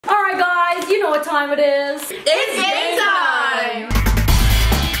what time it is. It's game time!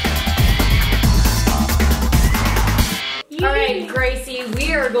 Alright, Gracie,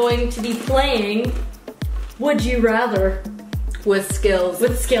 we are going to be playing Would You Rather. With skills.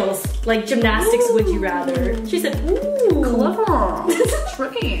 With skills. Like gymnastics, Would You Rather. She said, ooh. Clever.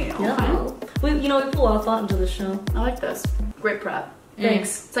 Tricky. Yeah. Okay. We put a lot of thought into the show. I like this. Great prep.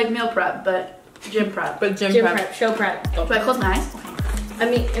 Thanks. It's like meal prep, but gym prep. Gym prep. Show prep. Do I close my eyes? I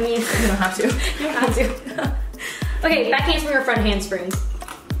mean, you don't have to. You don't have to. Okay, back handspring or front handspring?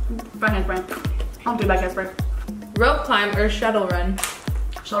 Front handspring. I'll do back handspring. Rope climb or shuttle run?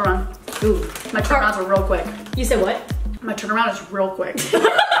 Shuttle run. Ooh. My turnarounds are real quick. You said what? My turnaround is real quick.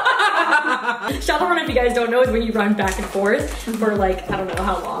 Shuttle run, if you guys don't know, is when you run back and forth for like, I don't know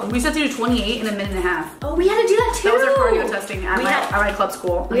how long. We used to do 28 in a minute and a half. Oh, we had to do that too. That was our cardio testing at my club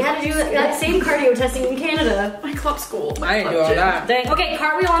school. We had to do that same cardio testing in Canada. My club school. I didn't do all that. Dang. Okay,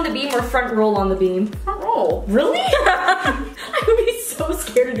 cartwheel on the beam or front roll on the beam? Front roll. Really? I would be so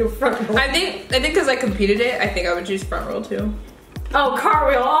scared to do a front roll. I think because I competed it, I think I would choose front roll too. Oh,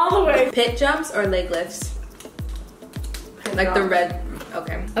 cartwheel all the way. Pit jumps or leg lifts? Like the red.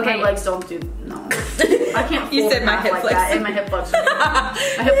 Okay. Okay. My legs don't do, no. I can't You said my hip like flex. that, and my hip flexor. My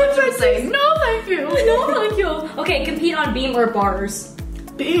hip flexor would say, no thank you. No, thank you. Okay, compete on beam or bars?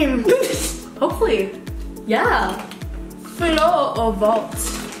 Beam. Hopefully. Yeah. Floor or vault.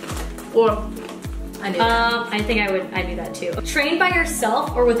 Or, I knew that. I think I do that too. Train by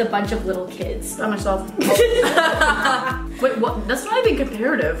yourself or with a bunch of little kids? by myself. Wait, what? That's not even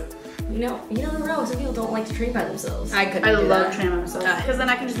comparative. You never know. Some people don't like to train by themselves. I couldn't I do love that. training myself. Because then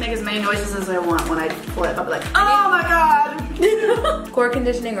I can just make as many noises as I want when I flip. I'll be like, oh my god! Core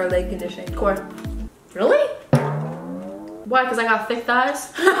conditioning or leg conditioning? Core. Really? Why? Because I got thick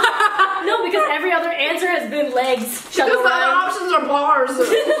thighs? No, because every other answer has been legs, Because shuttle the run, options are bars.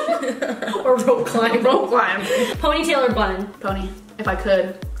 or rope climb. Rope climb. Ponytail or bun? Pony. If I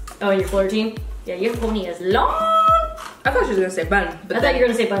could. Oh, you're flirting? Yeah, your pony is long. I thought she was gonna say bun. But I thought you were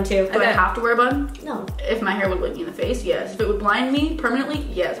gonna say bun too. Do I have to wear a bun? No. If my hair would look me in the face, yes. If it would blind me permanently,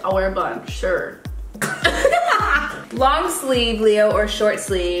 yes, I'll wear a bun. Sure. Long sleeve, Leo, or short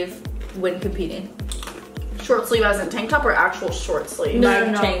sleeve when competing? Short sleeve as in tank top or actual short sleeve? No.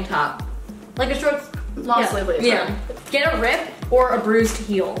 Like tank top. Like a short, Long sleeve, please. Yeah. Get a rip or a bruised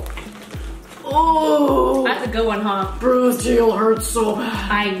heel. Ooh. That's a good one, huh? Bruised heel hurts so bad.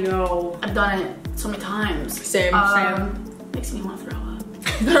 I know. I've done it so many times. Same. Makes me want to throw up.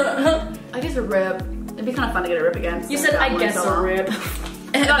 I guess a rib. It'd be kind of fun to get a rib again. You said I guess a rib.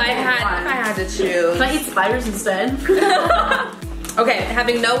 If I had to choose. Can I eat spiders instead? Okay,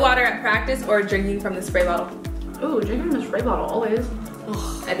 having no water at practice or drinking from the spray bottle? Ooh, drinking from the spray bottle always.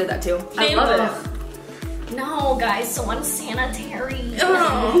 Ugh, I did that too. I love it. No, guys, so unsanitary.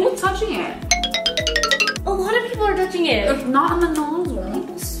 Who's touching it? A lot of people are touching it. Not on the nozzle.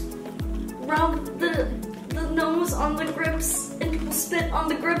 Rub the nose on the grips and people spit on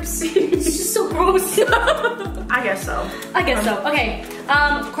the grips. It's just so gross. I guess so. I guess so. Okay.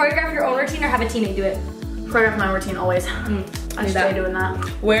 Choreograph your own routine or have a teammate do it. Choreograph my routine always. I stay doing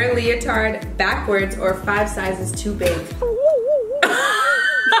that. Wear leotard backwards or 5 sizes too big?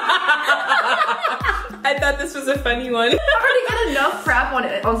 I thought this was a funny one. I already got enough crap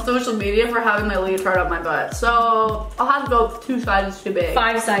on social media for having my leotard up my butt, so I'll have to go with 2 sizes too big.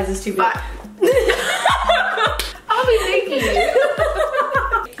 5 sizes too big. I'll be thinking.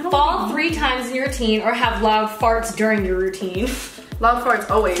 Fall 3 times in your routine or have loud farts during your routine. Loud farts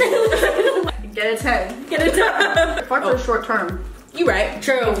always. Get a 10. Get it done. Farts are short term. You right.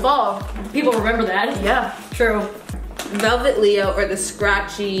 True. Fall. People remember that. Yeah. True. Velvet Leo or the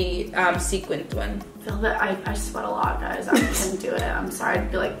scratchy sequined one? Velvet, I sweat a lot, guys. I couldn't do it. I'm sorry.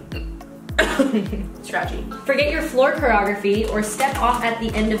 I'd be like, scratchy. Forget your floor choreography or step off at the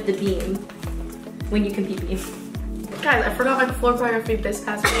end of the beam when you compete beam. Guys, I forgot my floor choreography this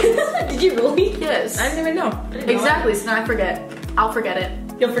past week. Did you really? Yes. I didn't even know. Exactly, so now I forget. I'll forget it.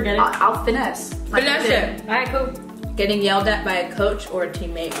 You'll forget it. I'll finesse. Like Finesse it. Alright, cool. Getting yelled at by a coach or a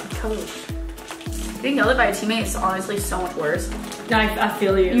teammate? Coach. Getting yelled at by a teammate is honestly so much worse. I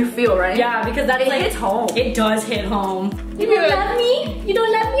feel you. You feel, right? Yeah, because that's It hits home. It does hit home. You don't love me? You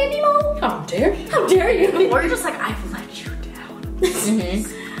don't love me anymore? How dare you? How dare you? Or you're just like, I've let you down. Mm-hmm.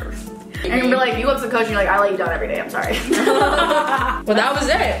 And you're like, you go up to the coach and you're like, I let you down every day, I'm sorry. Well, that was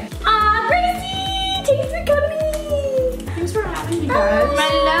it. Gracie! Thanks for coming! Thanks for having me, guys. My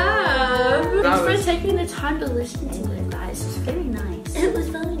love. Thanks for taking the time to listen to it, guys. It's very nice. It was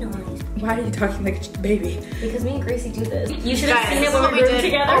very nice. Why are you talking like a baby? Because me and Gracie do this. You should have Guys, seen this it is when what we we were did.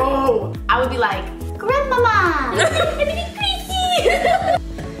 together. Oh, I would be like, Grandmama! Gracie!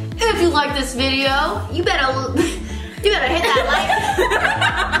 If you like this video, you better hit that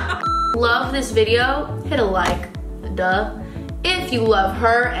like. Love this video, hit a like, duh. If you love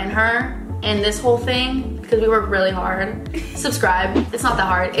her and this whole thing, because we work really hard, subscribe. It's not that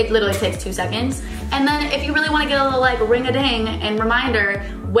hard. It literally takes 2 seconds. And then if you really want to get a little like ring-a-ding and reminder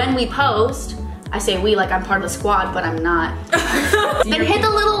when we post, I say we like I'm part of the squad, but I'm not. Then hit the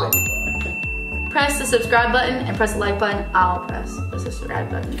little, press the subscribe button and press the like button. I'll press the subscribe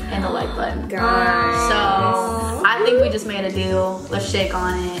button and the like button. Guys. So I think we just made a deal. Let's shake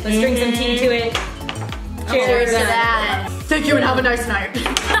on it. Let's drink some tea to it. Cheers to that. Thank you and have a nice night.